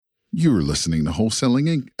You're listening to Wholesaling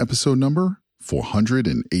Inc., episode number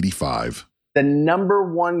 485. The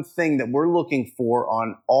number one thing that we're looking for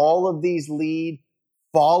on all of these lead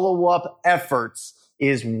follow-up efforts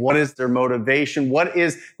is what is their motivation? Let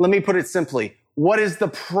me put it simply, what is the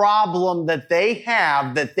problem that they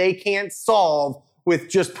have that they can't solve with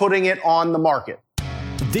just putting it on the market?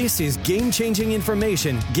 This is game-changing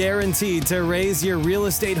information guaranteed to raise your real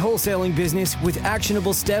estate wholesaling business with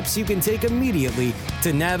actionable steps you can take immediately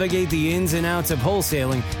to navigate the ins and outs of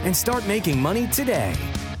wholesaling and start making money today.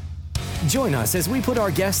 Join us as we put our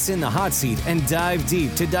guests in the hot seat and dive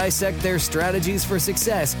deep to dissect their strategies for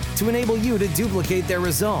success to enable you to duplicate their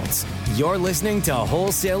results. You're listening to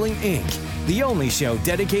Wholesaling Inc., the only show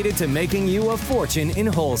dedicated to making you a fortune in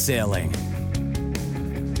wholesaling.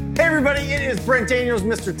 Hey everybody, it is Brent Daniels,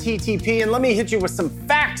 Mr. TTP, and let me hit you with some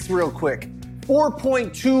facts real quick.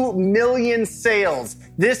 4.2 million sales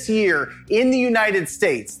this year in the United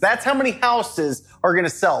States. That's how many houses are going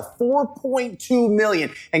to sell. 4.2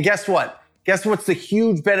 million. And guess what? Guess what's the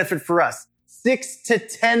huge benefit for us? 6 to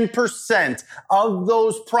 10% of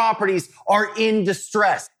those properties are in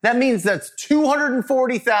distress. That means that's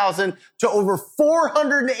 240,000 to over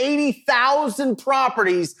 480,000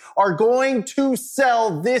 properties are going to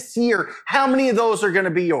sell this year. How many of those are going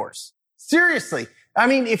to be yours? Seriously. I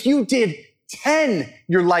mean, if you did 10,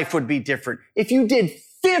 your life would be different. If you did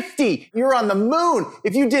 50, you're on the moon.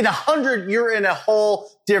 If you did 100, you're in a whole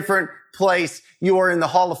different place. You are in the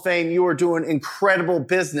Hall of Fame. You are doing incredible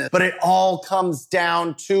business. But it all comes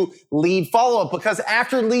down to lead follow-up, because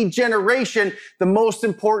after lead generation, the most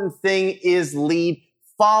important thing is lead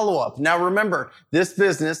follow-up. Now remember, this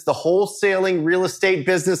business, the wholesaling real estate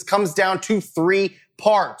business, comes down to 3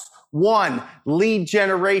 parts. 1, lead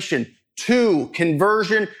generation. 2,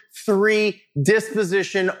 conversion. 3,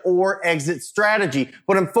 disposition or exit strategy.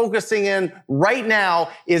 What I'm focusing in right now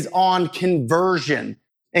is on conversion.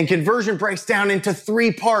 And conversion breaks down into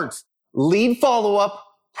 3 parts: lead follow-up,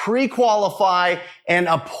 pre-qualify, and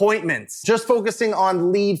appointments. Just focusing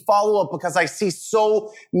on lead follow-up because I see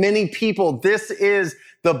so many people. This is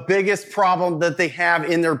the biggest problem that they have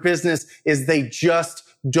in their business, is they just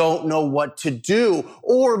don't know what to do.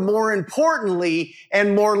 Or more importantly,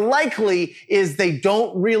 and more likely, is they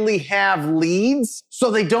don't really have leads.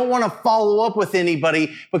 So they don't want to follow up with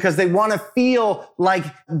anybody because they want to feel like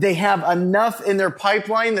they have enough in their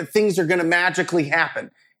pipeline that things are going to magically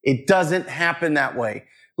happen. It doesn't happen that way.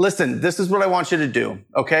 Listen, this is what I want you to do,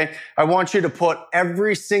 okay? I want you to put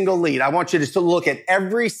every single lead. I want you to look at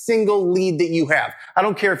every single lead that you have. I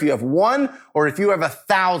don't care if you have 1 or if you have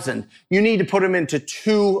 1,000. You need to put them into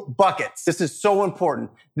 2 buckets. This is so important.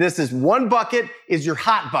 This is 1 bucket is your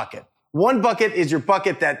hot bucket. 1 bucket is your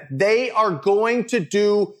bucket that they are going to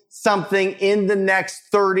do something in the next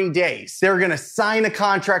 30 days. They're going to sign a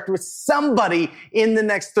contract with somebody in the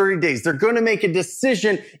next 30 days. They're going to make a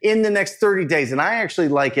decision in the next 30 days. And I actually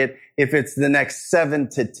like it if it's the next 7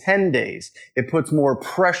 to 10 days. It puts more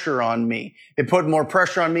pressure on me. It put more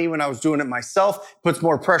pressure on me when I was doing it myself. It puts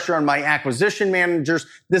more pressure on my acquisition managers.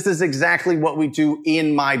 This is exactly what we do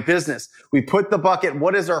in my business. We put the bucket,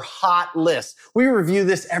 what is our hot list? We review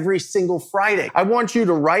this every single Friday. I want you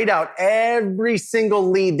to write out every single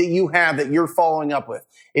lead that you have that you're following up with.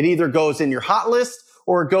 It either goes in your hot list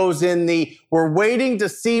or it goes in the we're waiting to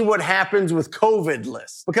see what happens with COVID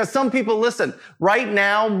list. Because some people, listen, right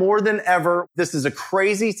now, more than ever, this is a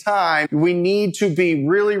crazy time. We need to be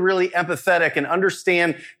really, really empathetic and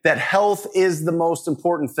understand that health is the most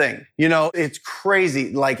important thing. You know, it's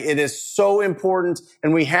crazy. Like, it is so important.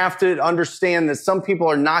 And we have to understand that some people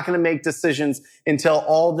are not going to make decisions until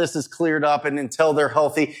all this is cleared up and until they're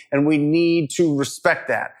healthy. And we need to respect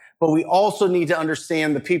that. But we also need to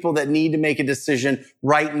understand the people that need to make a decision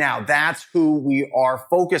right now. That's who we are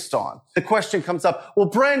focused on. The question comes up, well,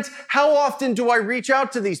 Brent, how often do I reach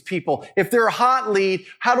out to these people? If they're a hot lead,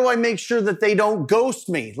 how do I make sure that they don't ghost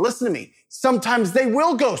me? Listen to me. Sometimes they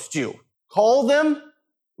will ghost you. Call them,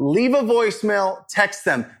 leave a voicemail, text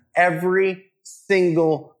them every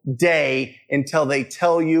single day until they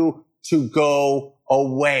tell you to go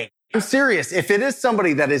away. I'm serious. If it is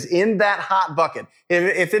somebody that is in that hot bucket,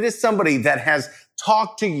 if it is somebody that has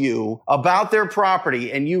talked to you about their property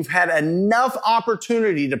and you've had enough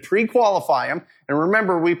opportunity to pre-qualify them, and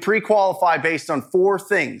remember, we pre-qualify based on 4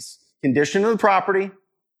 things: condition of the property,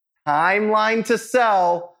 timeline to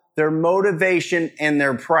sell, their motivation, and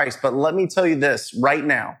their price. But let me tell you this right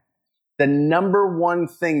now. The number one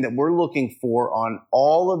thing that we're looking for on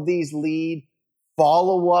all of these lead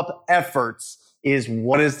follow-up efforts is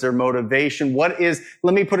what is their motivation? Let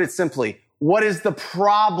me put it simply, what is the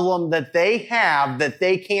problem that they have that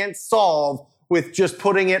they can't solve with just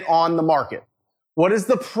putting it on the market? What is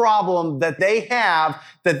the problem that they have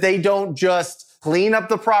that they don't just clean up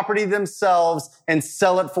the property themselves and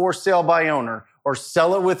sell it for sale by owner or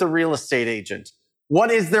sell it with a real estate agent? What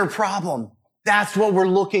is their problem? That's what we're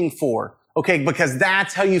looking for. Okay, because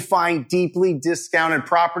that's how you find deeply discounted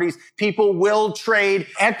properties. People will trade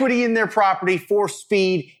equity in their property for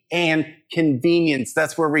speed and convenience.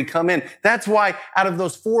 That's where we come in. That's why out of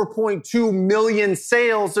those 4.2 million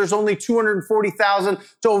sales, there's only 240,000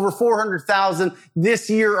 to over 400,000 this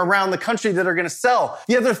year around the country that are going to sell.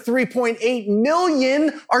 The other 3.8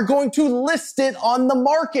 million are going to list it on the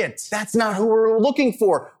market. That's not who we're looking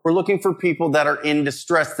for. We're looking for people that are in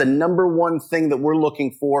distress. The number one thing that we're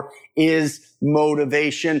looking for is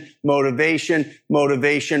motivation, motivation,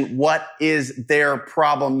 motivation. What is their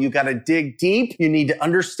problem? You got to dig deep. You need to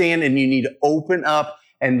understand and you need to open up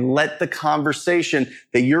and let the conversation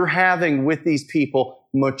that you're having with these people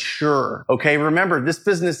mature. Okay. Remember, this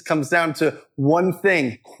business comes down to one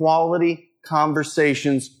thing: quality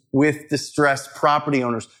conversations with distressed property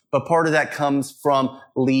owners. But part of that comes from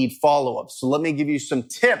lead follow-up. So let me give you some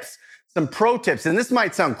tips, some pro tips. And this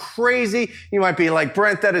might sound crazy. You might be like,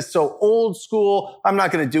 Brent, that is so old school. I'm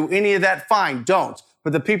not going to do any of that. Fine, don't.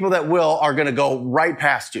 But the people that will are going to go right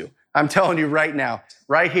past you. I'm telling you right now,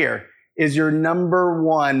 right here is your number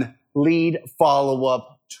one lead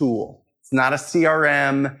follow-up tool. It's not a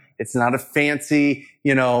CRM. It's not a fancy,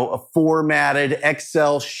 a formatted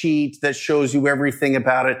Excel sheet that shows you everything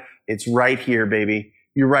about it. It's right here, baby.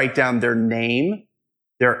 You write down their name,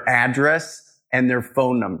 their address, and their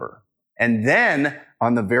phone number. And then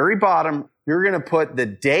on the very bottom, you're going to put the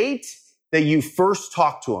date that you first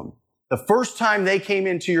talked to them. The first time they came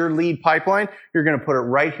into your lead pipeline, you're going to put it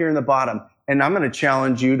right here in the bottom. And I'm going to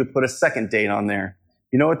challenge you to put a second date on there.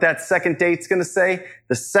 You know what that second date's going to say?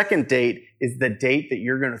 The second date is the date that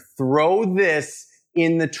you're going to throw this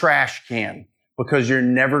in the trash can, because you're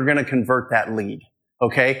never going to convert that lead.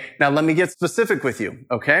 Okay. Now let me get specific with you.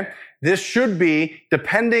 Okay. This should be,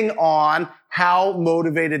 depending on how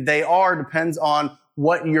motivated they are, depends on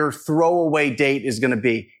what your throwaway date is going to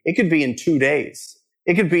be. It could be in 2 days.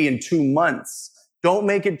 It could be in 2 months. Don't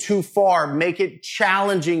make it too far. Make it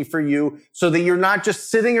challenging for you so that you're not just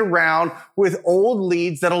sitting around with old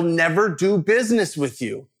leads that'll never do business with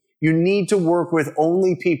you. You need to work with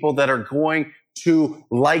only people that are going to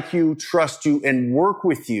like you, trust you, and work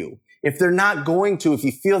with you. If they're not going to, if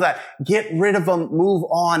you feel that, get rid of them, move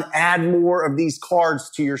on, add more of these cards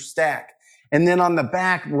to your stack. And then on the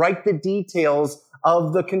back, write the details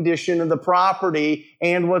of the condition of the property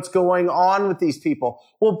and what's going on with these people.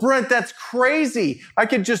 Well, Brent, that's crazy. I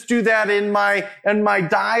could just do that in my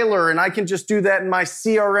dialer, and I can just do that in my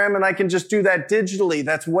CRM, and I can just do that digitally.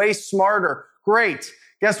 That's way smarter. Great.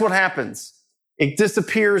 Guess what happens? It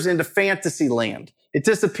disappears into fantasy land. It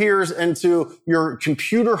disappears into your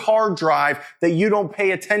computer hard drive that you don't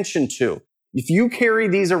pay attention to. If you carry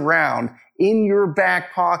these around in your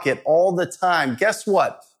back pocket all the time, guess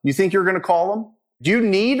what? You think you're going to call them? Do you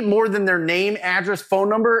need more than their name, address, phone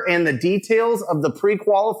number, and the details of the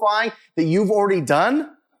pre-qualifying that you've already done?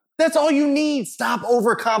 That's all you need. Stop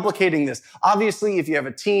overcomplicating this. Obviously, if you have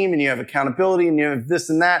a team and you have accountability and you have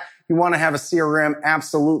this and that, you want to have a CRM,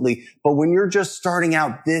 absolutely. But when you're just starting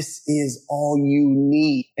out, this is all you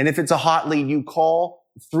need. And if it's a hot lead, you call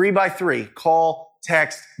 3 by 3, call,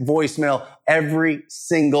 text, voicemail every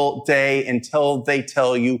single day until they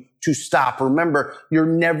tell you to stop. Remember, you're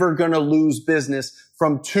never going to lose business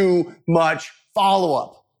from too much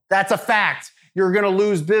follow-up. That's a fact. You're going to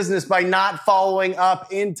lose business by not following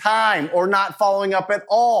up in time or not following up at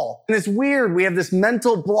all. And it's weird. We have this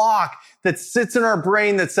mental block that sits in our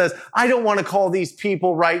brain that says, I don't want to call these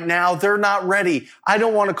people right now. They're not ready. I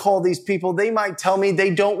don't want to call these people. They might tell me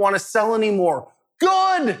they don't want to sell anymore.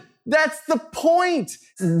 Good. That's the point.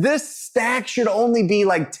 This stack should only be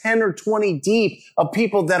like 10 or 20 deep of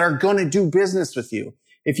people that are going to do business with you.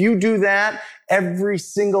 If you do that every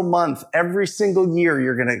single month, every single year,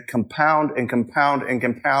 you're going to compound and compound and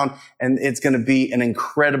compound, and it's going to be an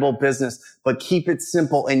incredible business. But keep it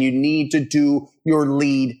simple, and you need to do your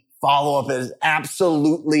lead follow-up. It is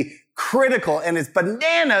absolutely critical, and it's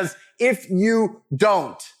bananas if you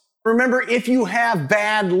don't. Remember, if you have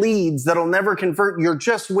bad leads that'll never convert, you're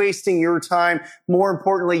just wasting your time. More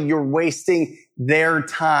importantly, you're wasting their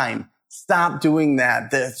time. Stop doing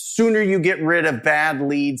that. The sooner you get rid of bad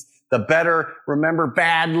leads, the better. Remember,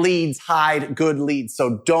 bad leads hide good leads.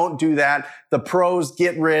 So don't do that. The pros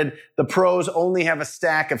get rid. The pros only have a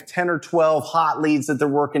stack of 10 or 12 hot leads that they're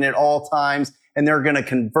working at all times. And they're going to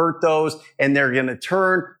convert those, and they're going to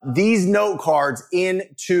turn these note cards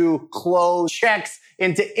into closed checks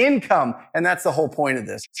into income. And that's the whole point of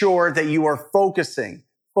this. Sure that you are focusing.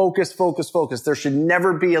 Focus. There should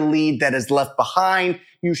never be a lead that is left behind.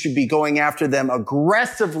 You should be going after them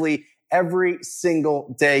aggressively every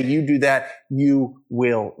single day. You do that, you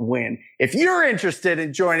will win. If you're interested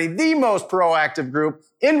in joining the most proactive group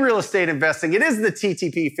in real estate investing, it is the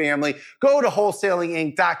TTP family. Go to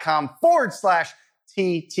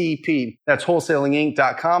wholesalinginc.com/TTP. That's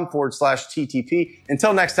wholesalinginc.com/TTP.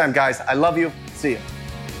 Until next time, guys, I love you. See you.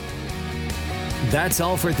 That's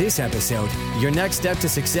all for this episode. Your next step to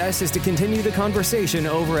success is to continue the conversation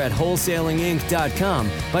over at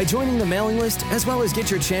wholesalinginc.com by joining the mailing list, as well as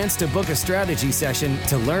get your chance to book a strategy session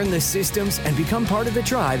to learn the systems and become part of the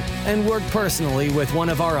tribe and work personally with one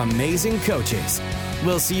of our amazing coaches.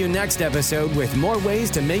 We'll see you next episode with more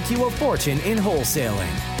ways to make you a fortune in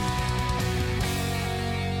wholesaling.